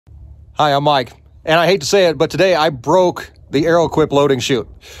Hi, I'm Mike, and I hate to say it, but today I broke the Arrowquip loading chute.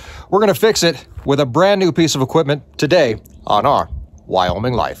 We're going to fix it with a brand new piece of equipment today on Our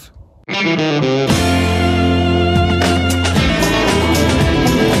Wyoming Life.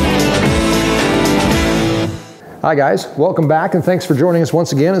 Hi guys, welcome back and thanks for joining us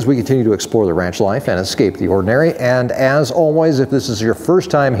once again as we continue to explore the ranch life and escape the ordinary. And as always, if this is your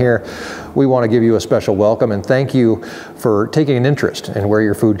first time here, we want to give you a special welcome and thank you for taking an interest in where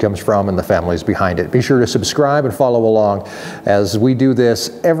your food comes from and the families behind it. Be sure to subscribe and follow along as we do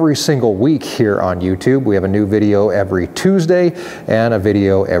this every single week here on YouTube. We have a new video every Tuesday and a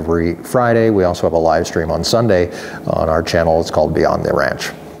video every Friday. We also have a live stream on Sunday on our channel. It's called Beyond the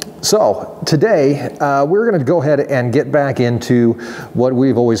Ranch. So today we're going to go ahead and get back into what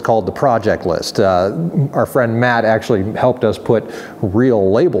we've always called the project list. Our friend Matt actually helped us put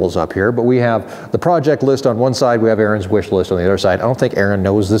real labels up here, but we have the project list on one side, we have Erin's wish list on the other side. I don't think Erin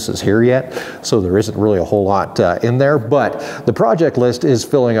knows this is here yet, so there isn't really a whole lot in there, but the project list is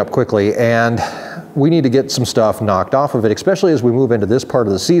filling up quickly and we need to get some stuff knocked off of it, especially as we move into this part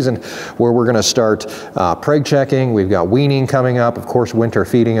of the season where we're going to start preg checking. We've got weaning coming up, of course, winter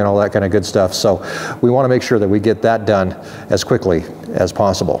feeding and all that kind of good stuff. So we want to make sure that we get that done as quickly as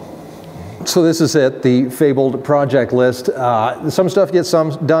possible. So this is it, the fabled project list. Some stuff gets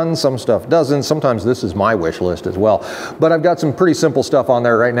done, some stuff doesn't. Sometimes this is my wish list as well. But I've got some pretty simple stuff on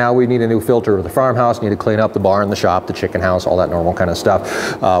there right now. We need a new filter to the farmhouse, need to clean up the barn, the shop, the chicken house, all that normal kind of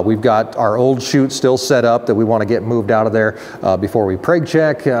stuff. We've got our old chute still set up that we want to get moved out of there before we preg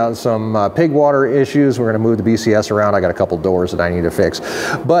check. Some pig water issues. We're going to move the BCS around. I got a couple doors that I need to fix.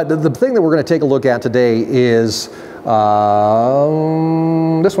 But the thing that we're going to take a look at today is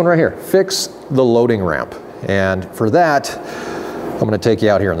this one right here, fix the loading ramp. And for that, I'm going to take you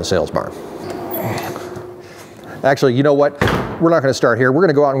out here in the sales barn. Actually, you know what? We're not going to start here. We're going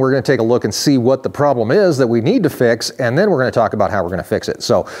to go out and we're going to take a look and see what the problem is that we need to fix, and then we're going to talk about how we're going to fix it.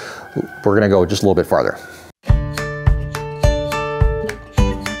 So we're going to go just a little bit farther.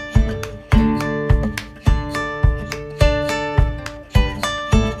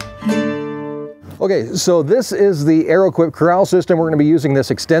 Okay, so this is the Arrowquip corral system. We're going to be using this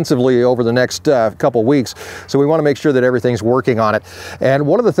extensively over the next couple weeks. So we want to make sure that everything's working on it. And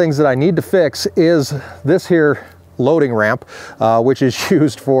one of the things that I need to fix is this here loading ramp, which is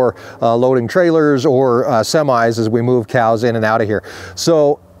used for loading trailers or semis as we move cows in and out of here.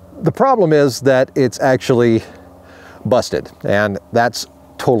 So the problem is that it's actually busted, and that's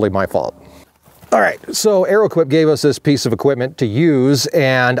totally my fault. All right, so Arrowquip gave us this piece of equipment to use,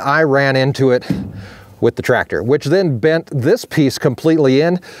 and I ran into it with the tractor, which then bent this piece completely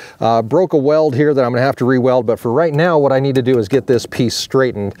in, broke a weld here that I'm gonna have to re-weld, but for right now, what I need to do is get this piece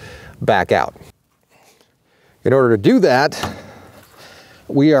straightened back out. In order to do that,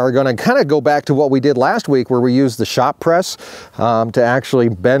 we are going to kind of go back to what we did last week where we used the shop press to actually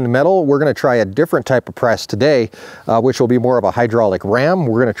bend metal. We're going to try a different type of press today, which will be more of a hydraulic ram.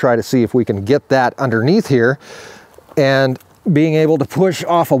 We're going to try to see if we can get that underneath here and being able to push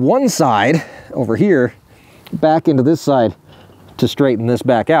off of one side over here back into this side to straighten this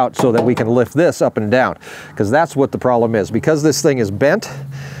back out so that we can lift this up and down, because that's what the problem is. Because this thing is bent,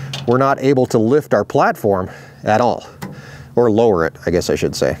 we're not able to lift our platform at all. Or lower it, I guess I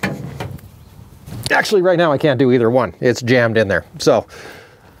should say. Actually, right now I can't do either one. It's jammed in there. So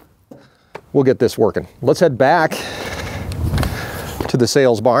we'll get this working. Let's head back to the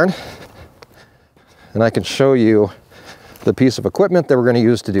sales barn and I can show you the piece of equipment that we're going to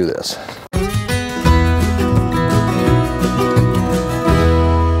use to do this.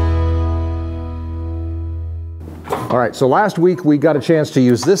 All right, so last week we got a chance to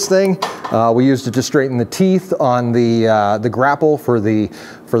use this thing. We used it to straighten the teeth on the grapple for the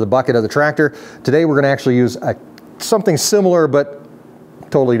bucket of the tractor. Today we're going to actually use something similar but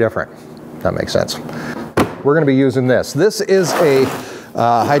totally different. That makes sense. We're going to be using this. This is a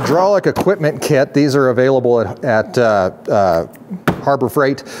hydraulic equipment kit. These are available at Harbor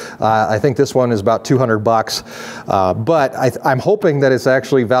Freight. I think this one is about 200 bucks, but I'm hoping that it's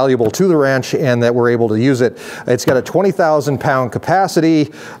actually valuable to the ranch and that we're able to use it. It's got a 20,000 pound capacity,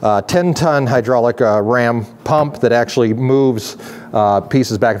 10-ton hydraulic ram pump that actually moves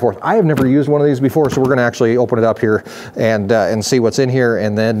pieces back and forth. I have never used one of these before, so we're going to actually open it up here and see what's in here,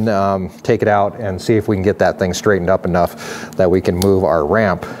 and then take it out and see if we can get that thing straightened up enough that we can move our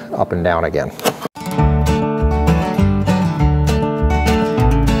ramp up and down again.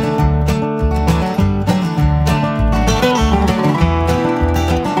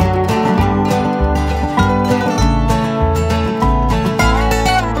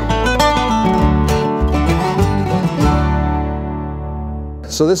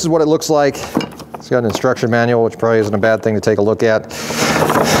 so this is what it looks like. It's got an instruction manual, which probably isn't a bad thing to take a look at.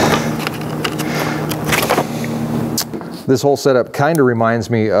 This whole setup kind of reminds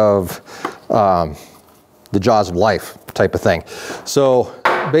me of the Jaws of Life type of thing. So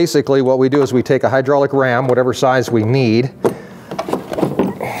basically what we do is we take a hydraulic ram, whatever size we need.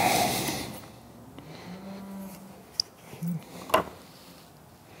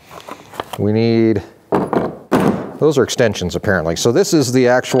 We need, those are extensions apparently. So this is the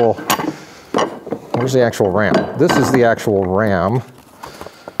actual, where's the actual ram? This is the actual ram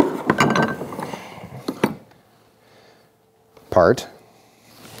part,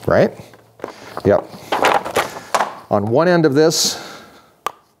 right? Yep. On one end of this,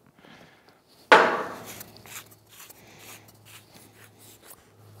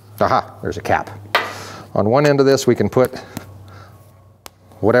 aha, there's a cap. On one end of this we can put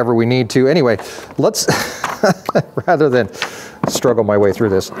whatever we need to. Anyway, let's, rather than struggle my way through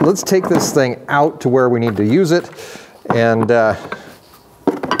this, let's take this thing out to where we need to use it, and we're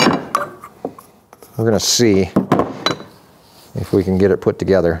gonna see if we can get it put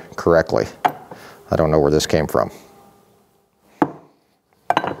together correctly. I don't know where this came from.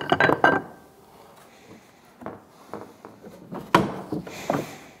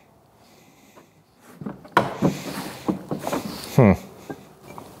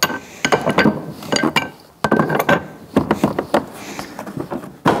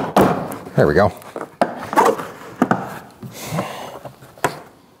 There we go.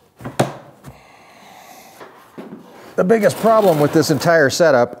 The biggest problem with this entire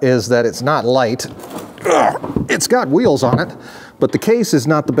setup is that it's not light. It's got wheels on it, but the case is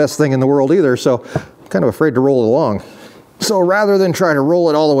not the best thing in the world either, so I'm kind of afraid to roll it along. So rather than try to roll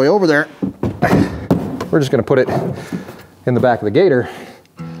it all the way over there, we're just going to put it in the back of the Gator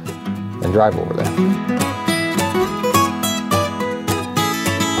and drive over there.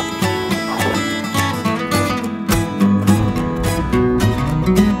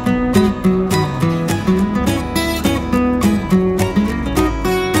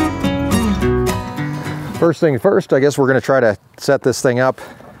 First thing first, I guess we're going to try to set this thing up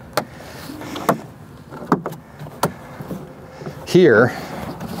here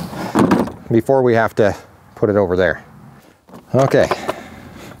before we have to put it over there. Okay.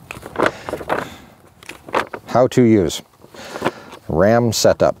 How to use ram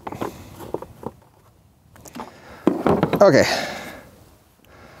setup. Okay.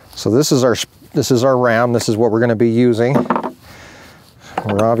 So this is our ram. This is what we're going to be using.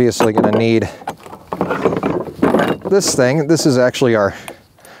 We're obviously going to need this thing. This is actually our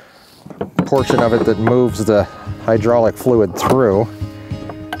portion of it that moves the hydraulic fluid through.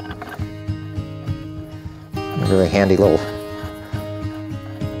 A really handy little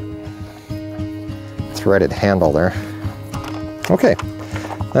threaded handle there. Okay,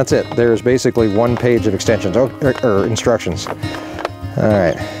 that's it. There's basically one page of extensions, or instructions. All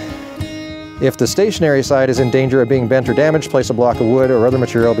right. If the stationary side is in danger of being bent or damaged, place a block of wood or other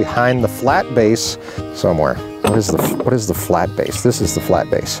material behind the flat base somewhere. What is the flat base? This is the flat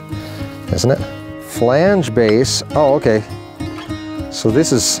base, isn't it? Flange base. Oh, okay. So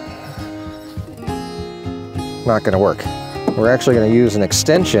this is not going to work. We're actually going to use an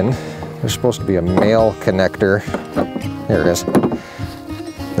extension. There's supposed to be a male connector. There it is.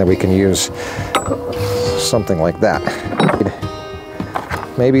 That we can use something like that.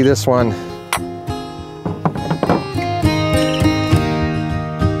 Maybe this one.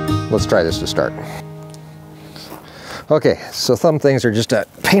 Let's try this to start. Okay, so some things are just a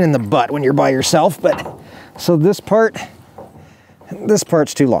pain in the butt when you're by yourself, but so this part's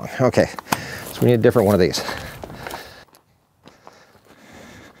too long. Okay, so we need a different one of these.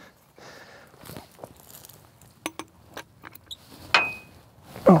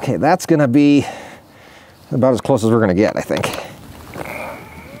 Okay, that's gonna be about as close as we're gonna get, I think.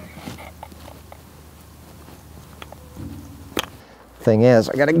 Thing is,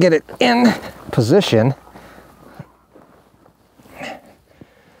 I gotta get it in position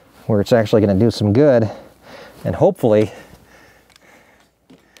where it's actually going to do some good, and hopefully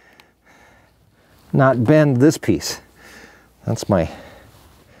not bend this piece. That's my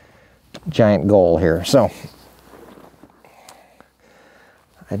giant goal here. So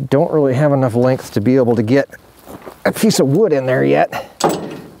I don't really have enough length to be able to get a piece of wood in there yet.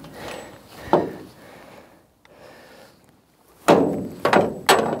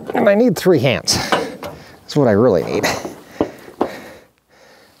 And I need 3 hands. That's what I really need.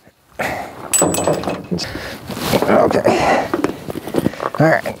 Okay. All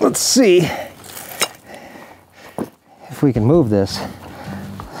right, let's see if we can move this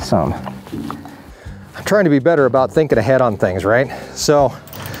some. I'm trying to be better about thinking ahead on things, right? So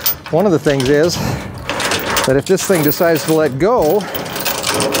One of the things is that if this thing decides to let go,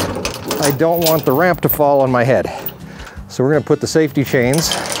 I don't want the ramp to fall on my head. So we're going to put the safety chains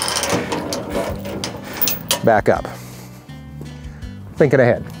back up. Thinking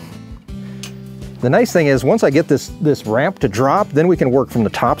ahead. The nice thing is once I get this ramp to drop, then we can work from the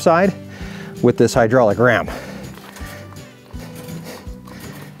top side with this hydraulic ramp.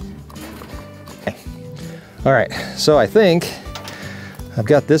 Okay. All right, so I think I've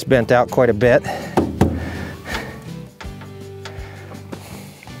got this bent out quite a bit.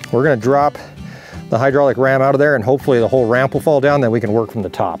 We're going to drop the hydraulic ram out of there and hopefully the whole ramp will fall down, then we can work from the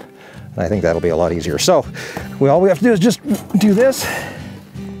top. And I think that'll be a lot easier. So all we have to do is just do this.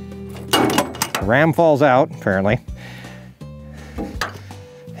 The ram falls out, apparently.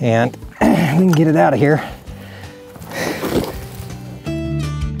 And we can get it out of here.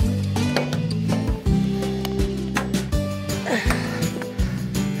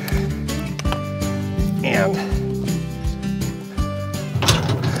 And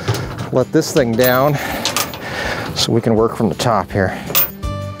let this thing down so we can work from the top here.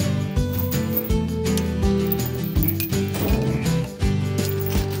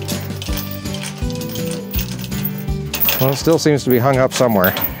 Well, it still seems to be hung up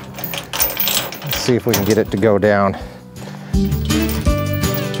somewhere. Let's see if we can get it to go down.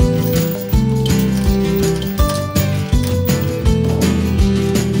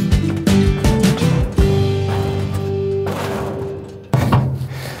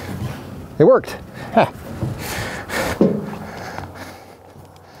 It worked. Huh.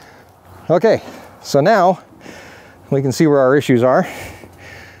 Okay, so now we can see where our issues are.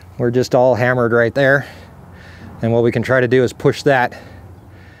 We're just all hammered right there. And what we can try to do is push that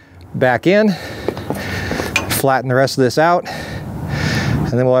back in, flatten the rest of this out,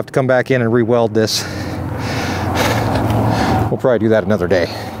 and then we'll have to come back in and re-weld this. We'll probably do that another day.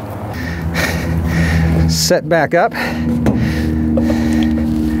 Set back up.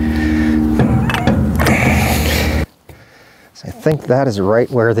 So I think that is right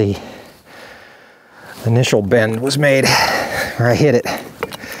where the initial bend was made, where I hit it.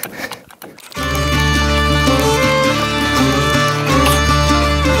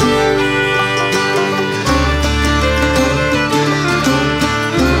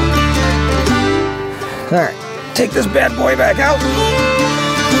 All right, take this bad boy back out.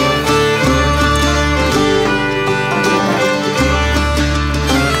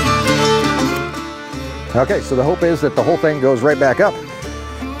 Okay, so the hope is that the whole thing goes right back up.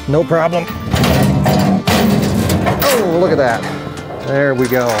 No problem. Oh, look at that. There we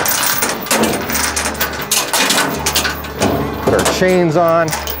go. Put our chains on.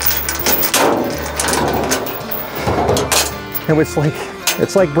 And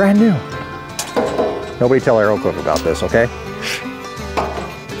it's like brand new. Nobody tell Arrowquip about this, okay? Shh.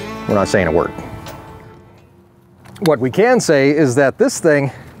 We're not saying a word. What we can say is that this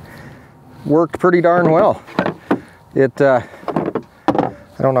thing worked pretty darn well. I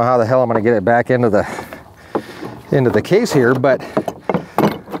don't know how the hell I'm gonna get it back into the case here, but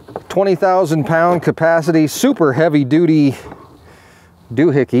 20,000 pound capacity, super heavy duty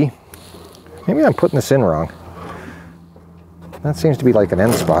doohickey. Maybe I'm putting this in wrong. That seems to be like an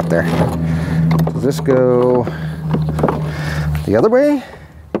end spot there. Does this go the other way?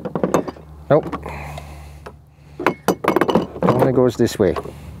 Nope. It only goes this way.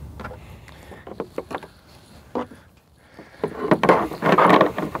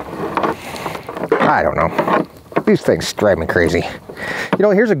 I don't know. These things drive me crazy. You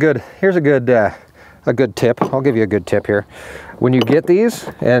know, here's a good tip. I'll give you a good tip here. When you get these,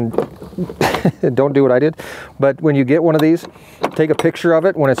 and don't do what I did, but when you get one of these, take a picture of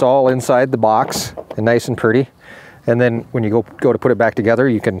it when it's all inside the box and nice and pretty. And then when you go to put it back together,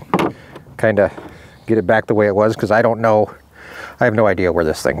 you can kind of get it back the way it was, because I don't know, I have no idea where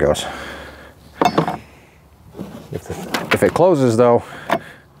this thing goes. If it closes though,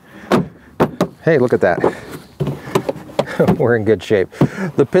 hey, look at that. We're in good shape.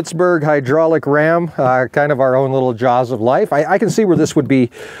 The Pittsburgh hydraulic ram, kind of our own little jaws of life. I can see where this would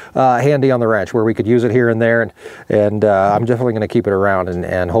be handy on the ranch, where we could use it here and there, and I'm definitely going to keep it around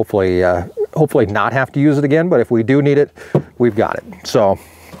and hopefully not have to use it again. But if we do need it, we've got it. So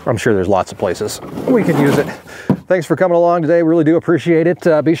I'm sure there's lots of places we can use it. Thanks for coming along today. We really do appreciate it.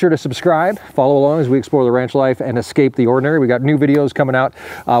 Be sure to subscribe, follow along as we explore the ranch life and escape the ordinary. We got new videos coming out.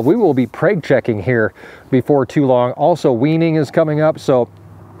 We will be preg checking here before too long. Also, weaning is coming up, so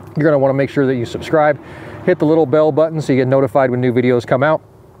you're going to want to make sure that you subscribe. Hit the little bell button so you get notified when new videos come out.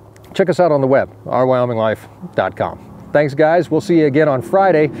 Check us out on the web, ourwyominglife.com. Thanks, guys. We'll see you again on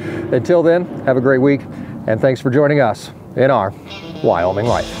Friday. Until then, have a great week, and thanks for joining us in Our Wyoming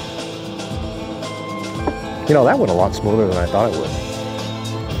Life. You know, that went a lot smoother than I thought it would.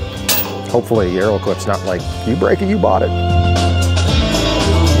 Hopefully Arrowquip's not like, you break it, you bought it.